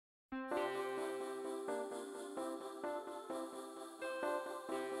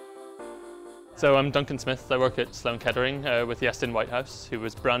So I'm Duncan Smith. I work at Sloan Kettering with Iestyn Whitehouse, who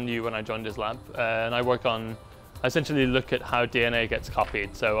was brand new when I joined his lab. And I work on, I essentially look at how DNA gets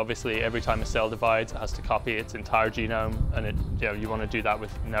copied. So obviously every time a cell divides, it has to copy its entire genome, and you want to do that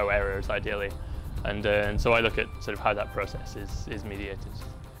with no errors ideally. And so I look at sort of how that process is mediated.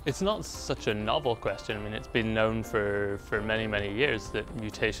 It's not such a novel question. I mean, it's been known for many, many years that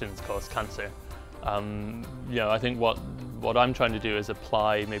mutations cause cancer. I think what I'm trying to do is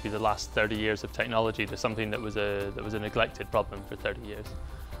apply maybe the last 30 years of technology to something that was a neglected problem for 30 years.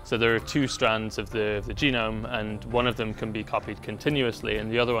 So there are two strands of the genome, and one of them can be copied continuously,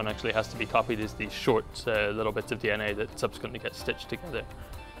 and the other one actually has to be copied as these short little bits of DNA that subsequently get stitched together.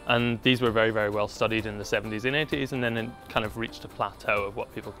 And these were very, very well studied in the 70s and 80s, and then it kind of reached a plateau of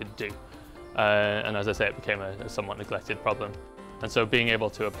what people could do. And as I say, it became a somewhat neglected problem. And so being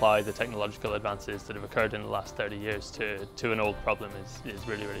able to apply the technological advances that have occurred in the last 30 years to an old problem is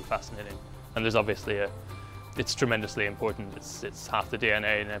really, really fascinating. And there's obviously it's tremendously important. It's half the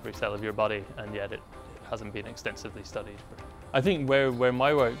DNA in every cell of your body, and yet it hasn't been extensively studied. I think where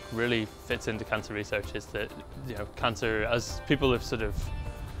my work really fits into cancer research is that, cancer, as people have sort of,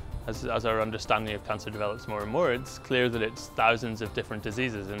 as our understanding of cancer develops more and more, it's clear that it's thousands of different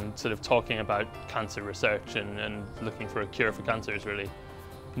diseases, and sort of talking about cancer research and looking for a cure for cancer is really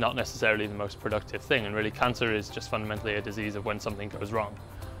not necessarily the most productive thing. And really, cancer is just fundamentally a disease of when something goes wrong.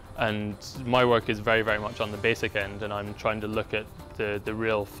 And my work is very, very much on the basic end, and I'm trying to look at the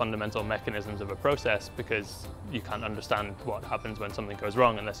real fundamental mechanisms of a process, because you can't understand what happens when something goes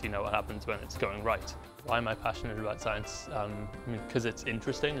wrong unless you know what happens when it's going right. Why am I passionate about science? Because it's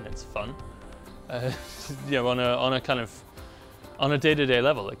interesting and it's fun. On a day-to-day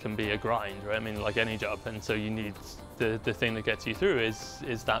level, it can be a grind, right? I mean, like any job, and so you need the thing that gets you through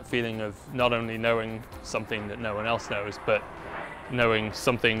is that feeling of not only knowing something that no one else knows, but knowing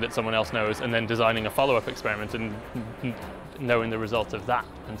something that someone else knows, and then designing a follow-up experiment and knowing the result of that.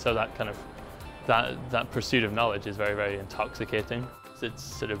 And so that kind of that pursuit of knowledge is very, very intoxicating. It's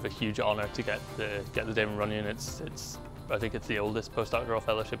sort of a huge honor to get the Damon Runyon. I think it's the oldest postdoctoral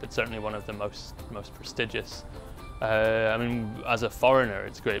fellowship. It's certainly one of the most prestigious. I mean, as a foreigner,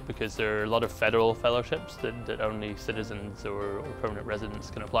 it's great because there are a lot of federal fellowships that only citizens or permanent residents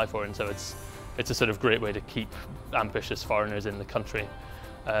can apply for, and so it's a sort of great way to keep ambitious foreigners in the country.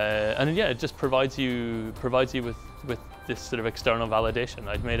 And yeah, it just provides you with this sort of external validation.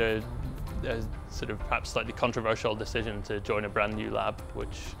 I'd made a sort of perhaps slightly controversial decision to join a brand new lab,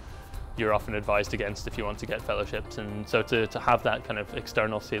 which you're often advised against if you want to get fellowships. And so to have that kind of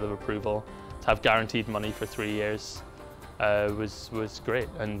external seal of approval, to have guaranteed money for 3 years, was great.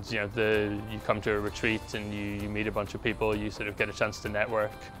 And you come to a retreat and you meet a bunch of people, you sort of get a chance to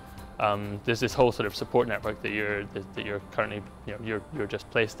network. There's this whole sort of support network that you're currently you're just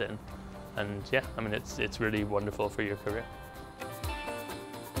placed in, and yeah, I mean it's really wonderful for your career.